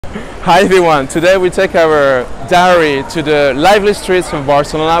Hi everyone, today we take our diary to the lively streets of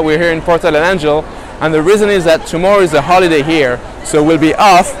Barcelona. We're here in Porta del Angel, and the reason is that tomorrow is a holiday here, so we'll be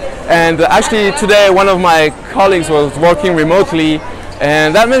off. And actually today one of my colleagues was working remotely,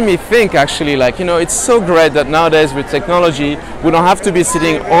 and that made me think actually, like, you know, it's so great that nowadays with technology we don't have to be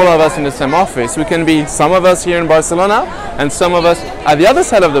sitting all of us in the same office. We can be some of us here in Barcelona and some of us at the other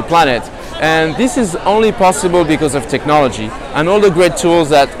side of the planet. And this is only possible because of technology and all the great tools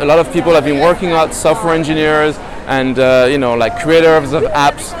that a lot of people have been working on, software engineers and you know, like creators of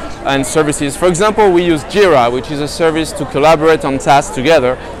apps and services. For example, we use Jira, which is a service to collaborate on tasks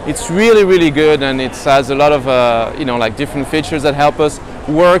together. It's really good, and it has a lot of you know, like different features that help us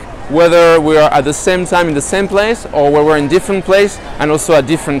work, whether we are at the same time in the same place or where we're in different place and also at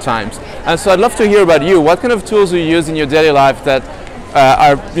different times. And so I'd love to hear about you. What kind of tools do you use in your daily life that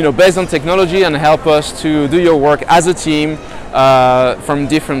are, you know, based on technology and help us to do your work as a team from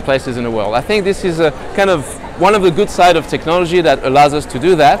different places in the world? I think this is a kind of one of the good sides of technology that allows us to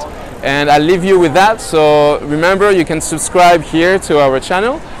do that, and I'll leave you with that. So remember, you can subscribe here to our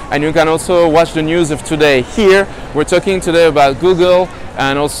channel, and you can also watch the news of today here. We're talking today about Google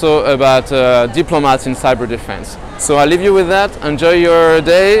and also about diplomats in cyber defense. So I'll leave you with that. Enjoy your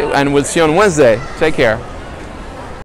day, and we'll see you on Wednesday. Take care.